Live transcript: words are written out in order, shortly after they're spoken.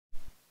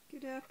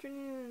Good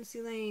afternoon, it's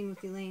Elaine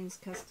with Elaine's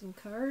Custom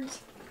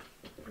Cards.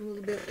 I'm a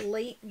little bit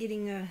late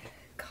getting a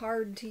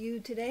card to you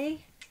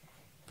today,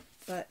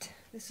 but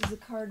this is the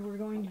card we're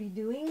going to be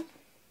doing.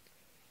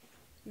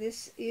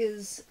 This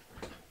is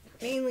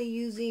mainly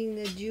using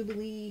the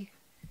Jubilee,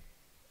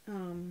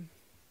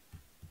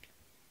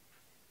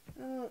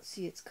 let's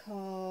see, it's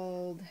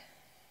called,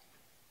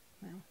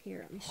 well, here,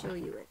 let me show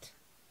you it.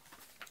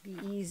 It'd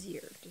be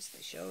easier just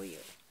to show you.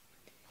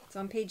 It's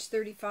on page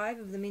 35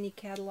 of the mini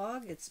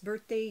catalog. It's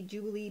Birthday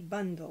Jubilee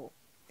Bundle.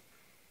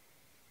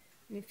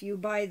 And if you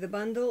buy the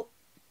bundle,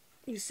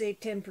 you save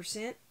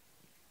 10%,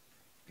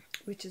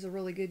 which is a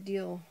really good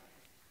deal.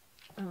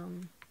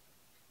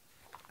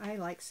 I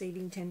like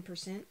saving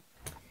 10%.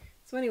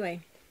 So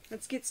anyway,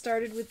 let's get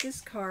started with this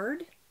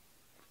card.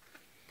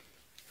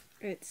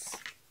 It's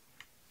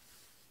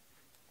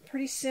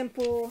pretty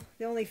simple.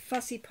 The only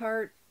fussy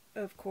part,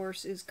 of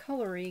course, is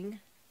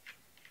coloring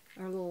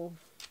our little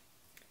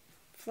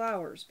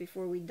flowers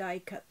before we die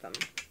cut them.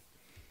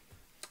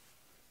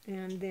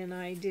 And then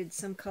I did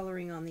some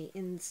coloring on the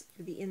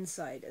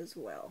inside as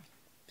well,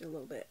 a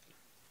little bit.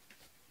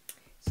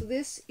 So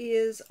this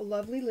is a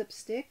lovely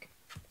lipstick,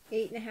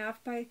 8.5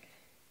 by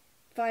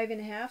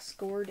 5.5,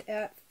 scored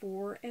at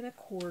 4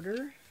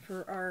 1/4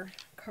 for our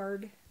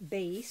card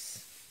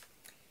base.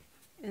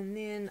 And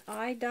then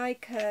I die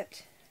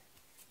cut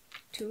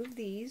 2 of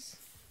these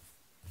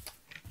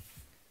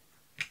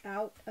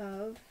out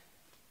of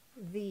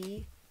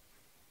the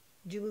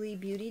Jubilee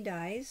Beauty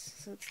dies,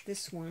 so it's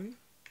this one.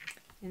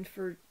 And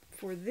for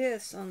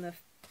this, on the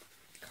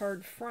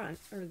card front,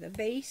 or the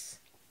base,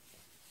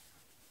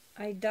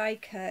 I die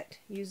cut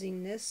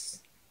using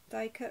this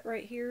die cut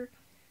right here.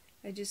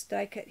 I just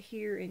die cut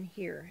here and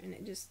here, and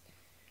it just,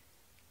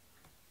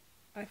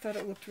 I thought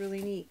it looked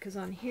really neat, because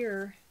on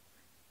here,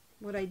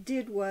 what I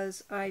did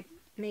was I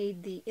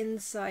made the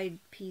inside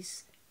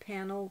piece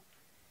panel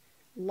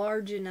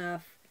large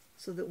enough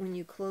so that when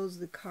you close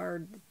the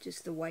card,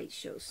 just the white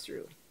shows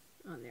through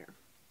on there.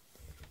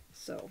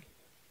 So,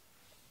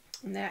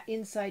 and that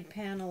inside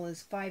panel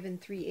is 5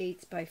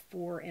 3/8 by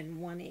 4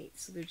 1/8.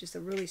 So there's just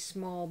a really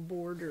small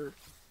border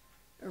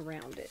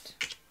around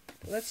it.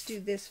 But let's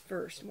do this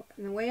first. And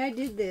the way I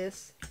did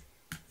this,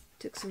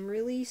 took some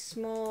really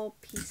small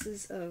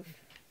pieces of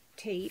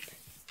tape,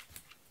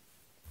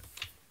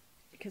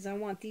 because I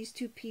want these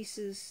 2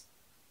 pieces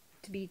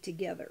to be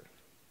together.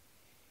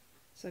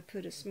 So I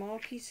put a small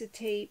piece of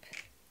tape,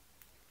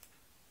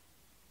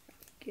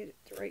 get it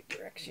the right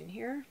direction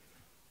here,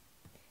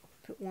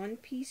 put one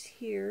piece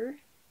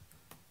here,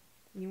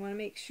 and you want to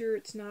make sure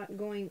it's not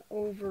going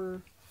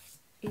over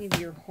any of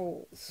your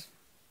holes.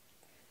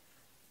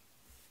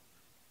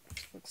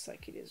 Looks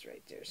like it is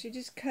right there. So you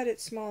just cut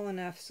it small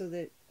enough so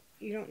that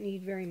you don't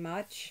need very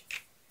much,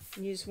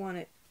 and you just want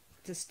it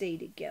to stay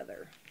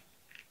together.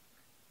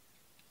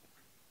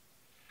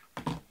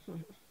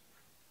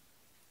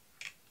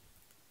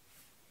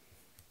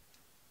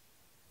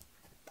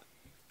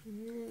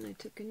 And then I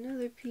took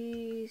another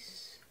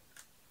piece,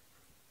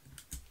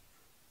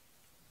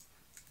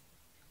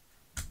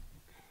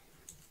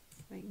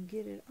 if I can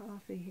get it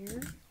off of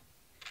here,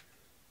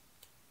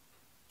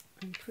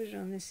 and put it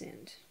on this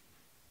end,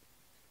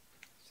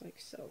 just like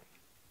so.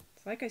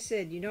 It's like I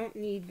said, you don't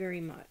need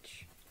very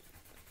much.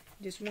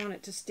 You just want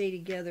it to stay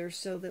together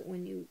so that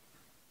when you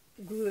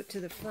glue it to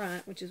the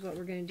front, which is what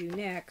we're going to do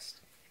next,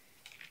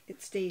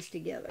 it stays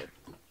together.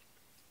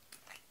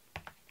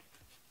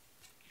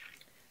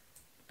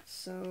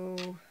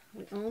 So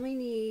we only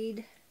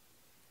need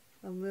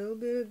a little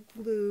bit of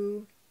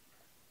glue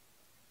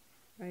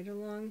right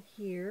along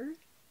here.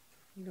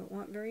 You don't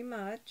want very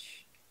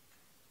much.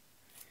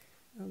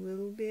 A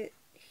little bit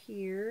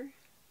here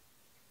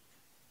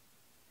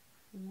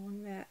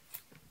along that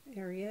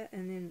area,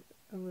 and then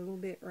a little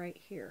bit right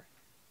here.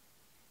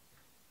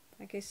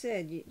 Like I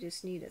said, you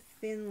just need a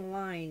thin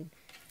line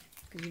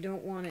because you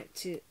don't want it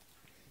to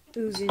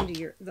ooze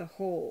into the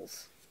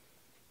holes.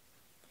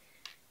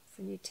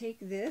 So you take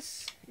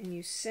this and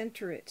you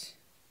center it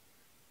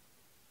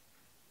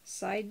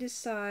side to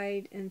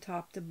side and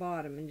top to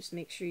bottom, and just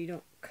make sure you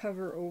don't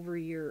cover over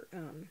your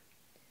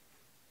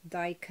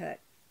die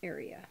cut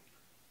area.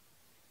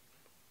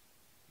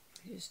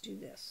 Just do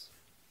this.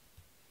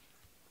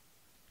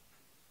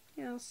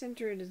 You know,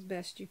 center it as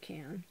best you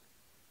can.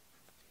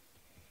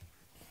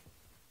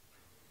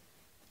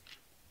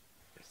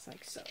 Just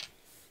like so.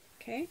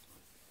 Okay?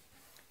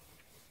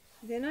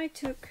 Then I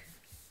took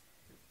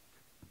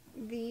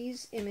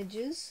these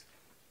images,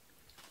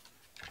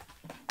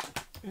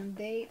 and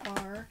they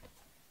are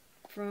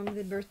from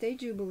the Birthday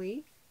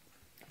Jubilee,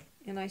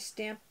 and I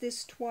stamped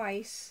this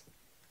twice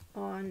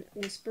on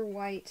Whisper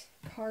White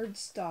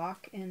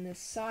cardstock, and the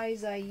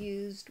size I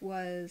used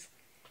was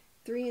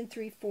 3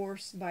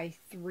 3/4 by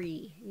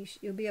 3.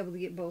 You'll be able to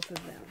get both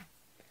of them.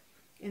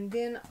 And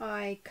then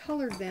I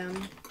colored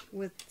them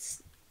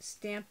with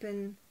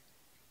Stampin'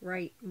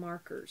 Right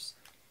markers,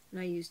 and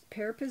I used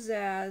Pear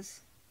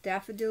Pizzazz,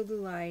 Daffodil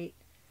Delight,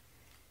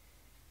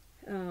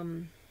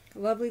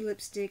 Lovely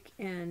Lipstick,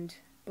 and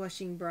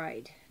Blushing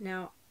Bride.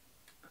 Now,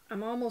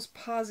 I'm almost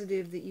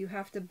positive that you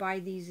have to buy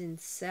these in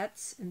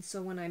sets, and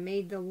so when I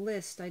made the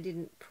list I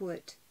didn't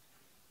put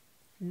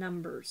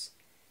numbers.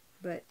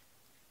 But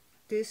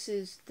this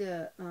is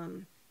the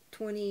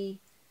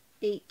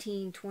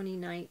 2018,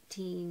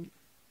 2019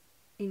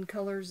 in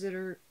colors that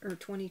are, or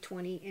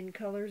 2020 in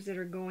colors that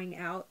are going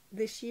out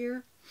this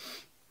year.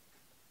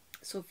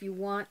 So if you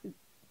want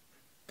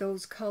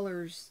those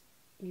colors,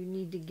 you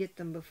need to get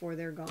them before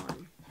they're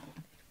gone.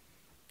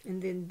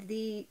 And then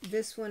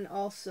this one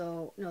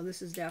also, no,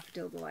 this is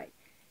Daffodil Delight.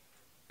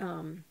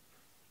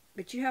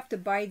 But you have to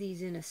buy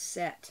these in a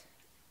set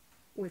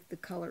with the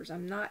colors.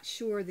 I'm not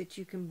sure that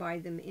you can buy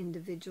them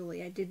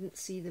individually. I didn't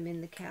see them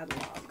in the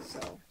catalog,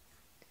 so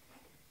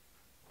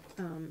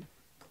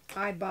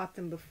I bought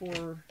them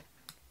before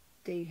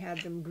they had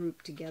them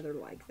grouped together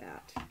like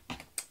that.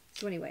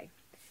 So anyway,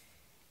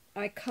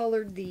 I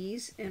colored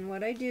these, and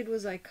what I did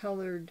was I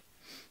colored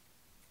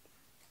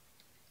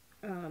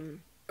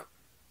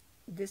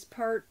this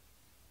part.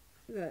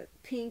 The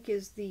pink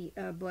is the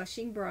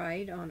Blushing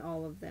Bride on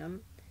all of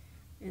them,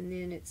 and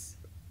then it's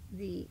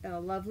the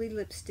Lovely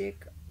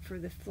Lipstick for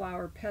the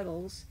flower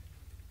petals,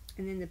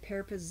 and then the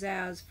Pear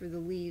Pizzazz for the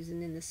leaves,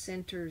 and then the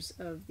centers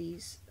of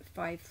these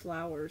 5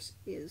 flowers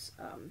is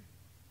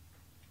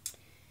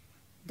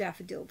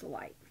Daffodil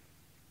Delight.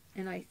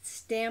 And I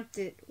stamped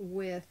it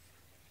with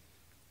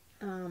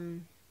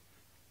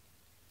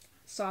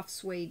soft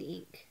suede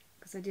ink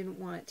because I didn't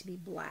want it to be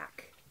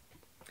black.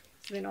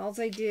 So then all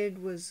I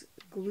did was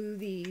glue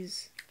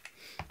these,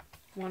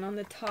 one on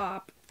the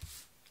top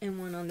and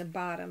one on the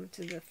bottom,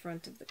 to the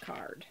front of the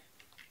card.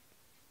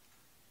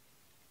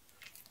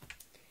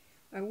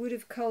 I would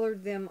have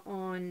colored them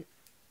on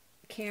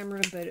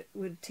camera, but it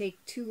would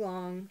take too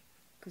long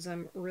because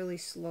I'm really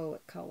slow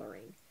at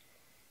coloring,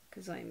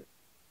 because I'm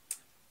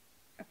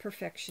a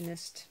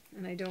perfectionist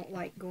and I don't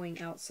like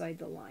going outside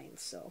the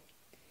lines. So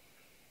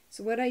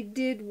what I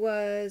did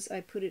was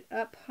I put it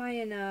up high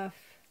enough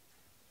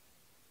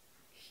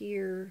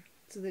here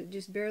so that it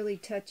just barely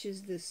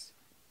touches this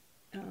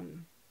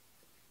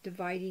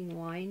dividing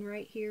line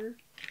right here.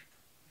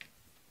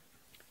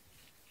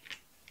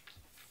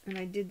 And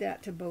I did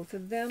that to both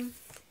of them.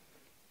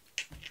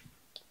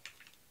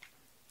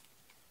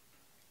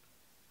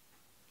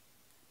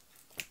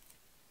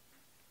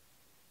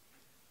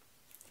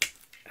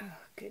 Oh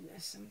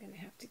goodness, I'm going to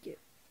have to get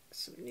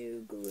some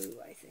new glue,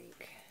 I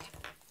think.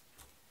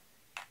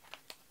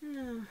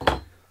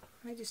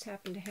 I just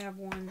happen to have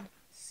one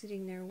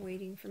sitting there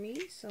waiting for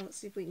me, so let's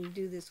see if we can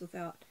do this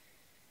without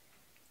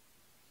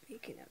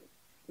making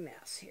a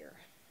mess here.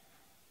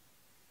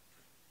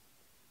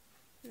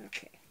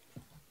 Okay.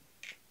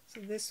 So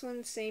this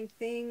one, same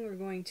thing. We're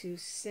going to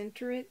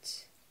center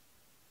it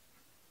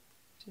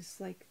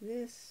just like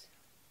this.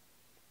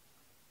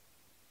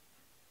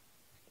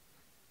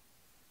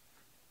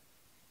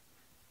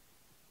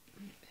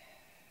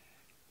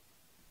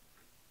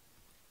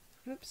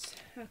 Oops.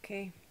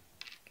 Okay.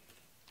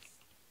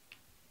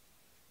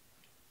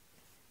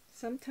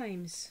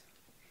 Sometimes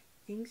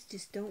things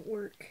just don't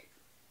work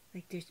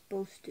like they're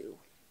supposed to.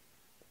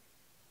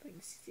 If I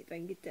can see if I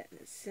can get that in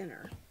the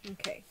center.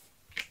 Okay.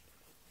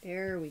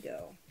 There we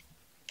go.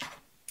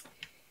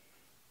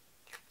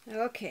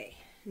 Okay,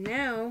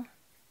 now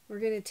we're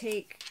going to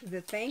take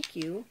the thank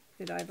you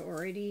that I've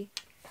already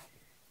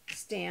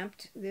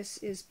stamped. This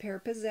is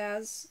Pear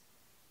Pizzazz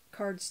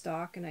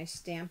cardstock, and I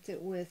stamped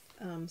it with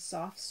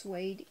soft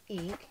suede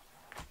ink.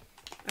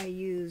 I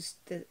used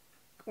the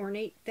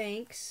Ornate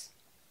Thanks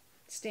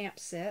stamp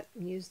set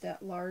and used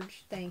that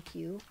large thank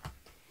you.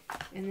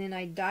 And then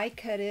I die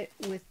cut it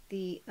with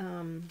the,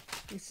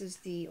 this is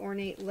the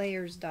Ornate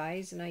Layers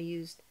dies, and I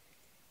used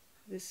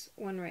this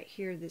one right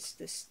here, the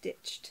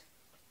stitched.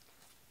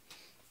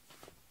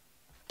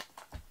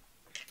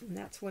 And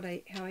that's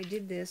how I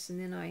did this. And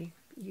then I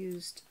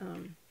used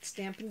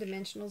Stampin'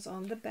 Dimensionals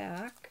on the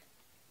back.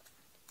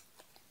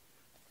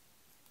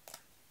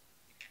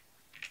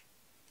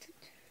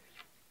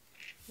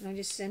 And I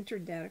just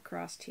centered that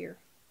across here.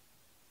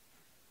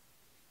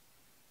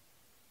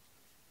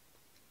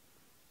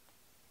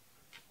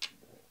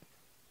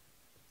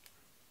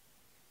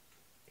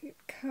 It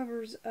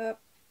covers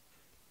up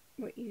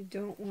what you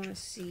don't want to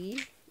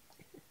see.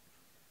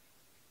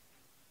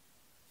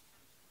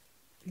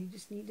 You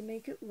just need to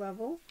make it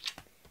level.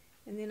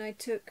 And then I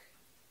took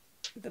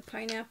the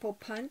Pineapple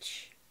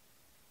Punch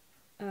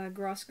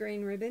Gross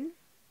Grain ribbon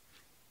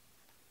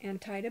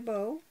and tied a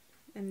bow.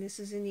 And this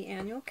is in the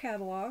annual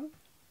catalog.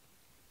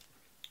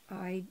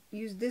 I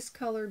used this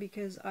color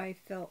because I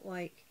felt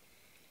like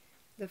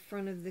the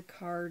front of the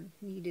card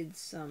needed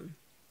some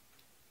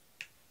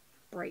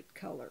bright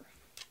color.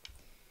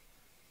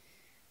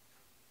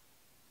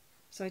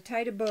 So I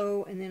tied a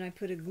bow, and then I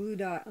put a glue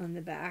dot on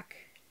the back,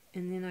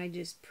 and then I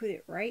just put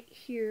it right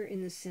here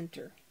in the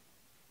center,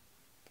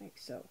 like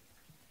so.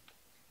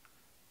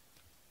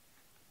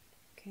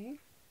 Okay.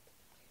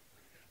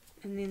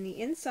 And then the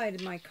inside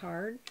of my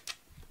card,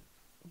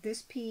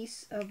 this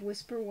piece of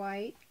Whisper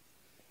White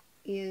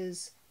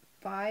is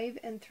 5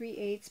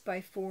 3/8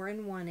 by 4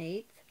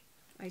 1/8.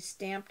 I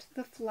stamped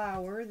the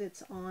flower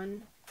that's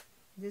on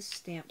this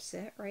stamp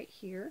set right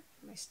here.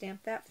 I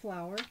stamped that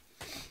flower.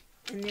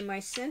 And then my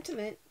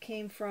sentiment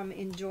came from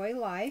Enjoy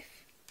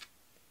Life.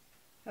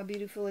 How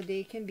beautiful a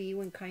day can be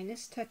when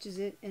kindness touches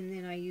it. And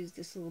then I used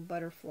this little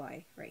butterfly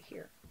right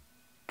here.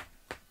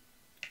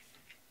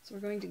 So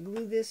we're going to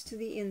glue this to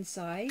the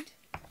inside.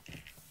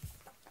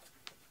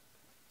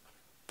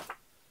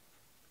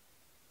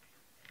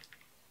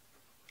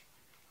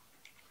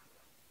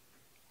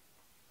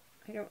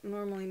 I don't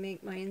normally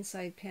make my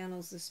inside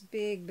panels this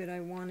big, but I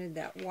wanted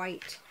that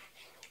white,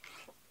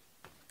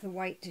 the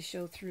white to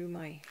show through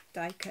my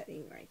die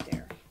cutting right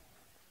there.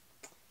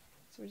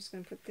 So we're just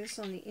going to put this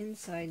on the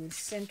inside and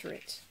center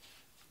it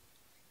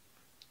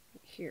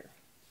right here,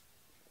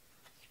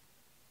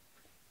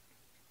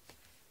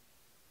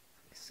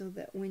 so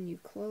that when you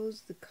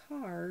close the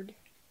card,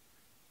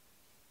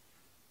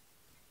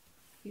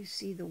 you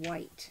see the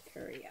white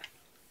area,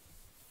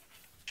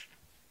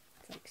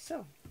 like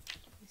so.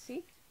 You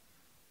see?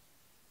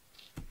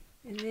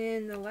 And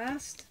then the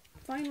last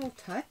final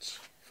touch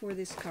for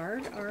this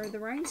card are the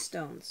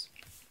rhinestones.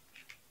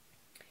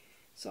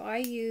 So I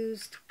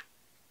used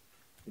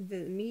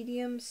the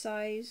medium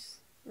size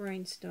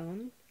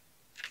rhinestone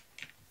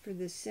for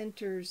the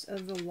centers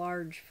of the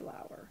large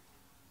flower.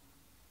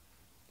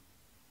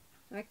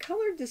 I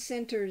colored the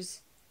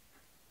centers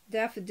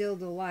Daffodil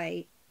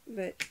Delight,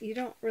 but you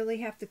don't really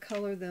have to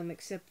color them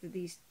except for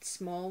these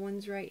small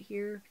ones right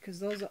here, because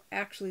those are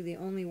actually the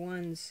only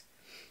ones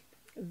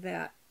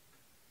that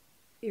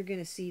you're going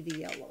to see the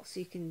yellow. So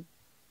you can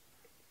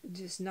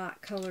just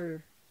not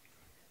color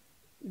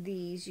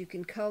these. You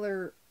can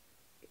color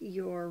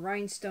your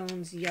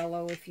rhinestones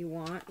yellow if you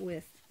want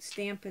with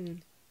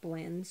Stampin'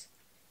 blends,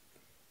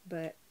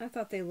 but I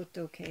thought they looked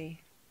okay.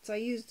 So I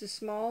used the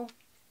small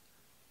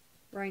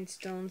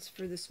rhinestones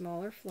for the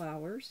smaller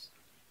flowers.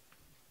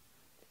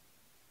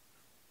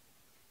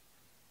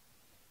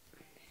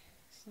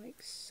 Just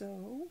like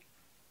so.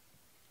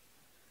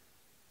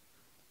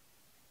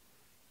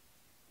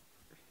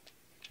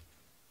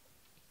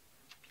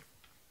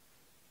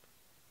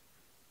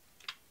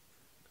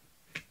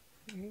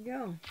 There you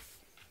go.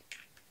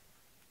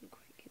 Don't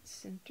quite get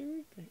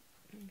centered, but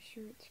I'm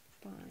sure it's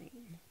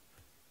fine.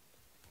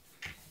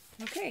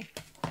 Okay,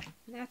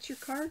 that's your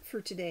card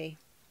for today.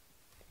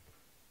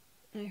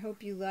 I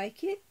hope you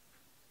like it.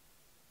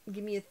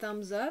 Give me a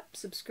thumbs up,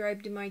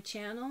 subscribe to my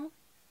channel,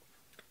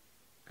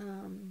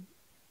 and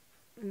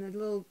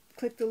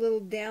click the little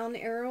down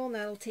arrow, and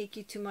that'll take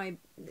you to my,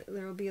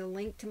 there'll be a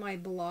link to my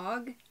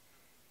blog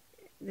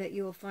that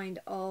you'll find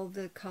all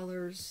the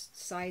colors,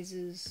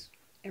 sizes,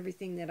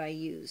 everything that I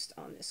used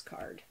on this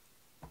card.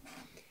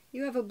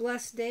 You have a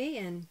blessed day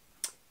and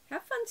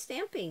have fun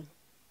stamping.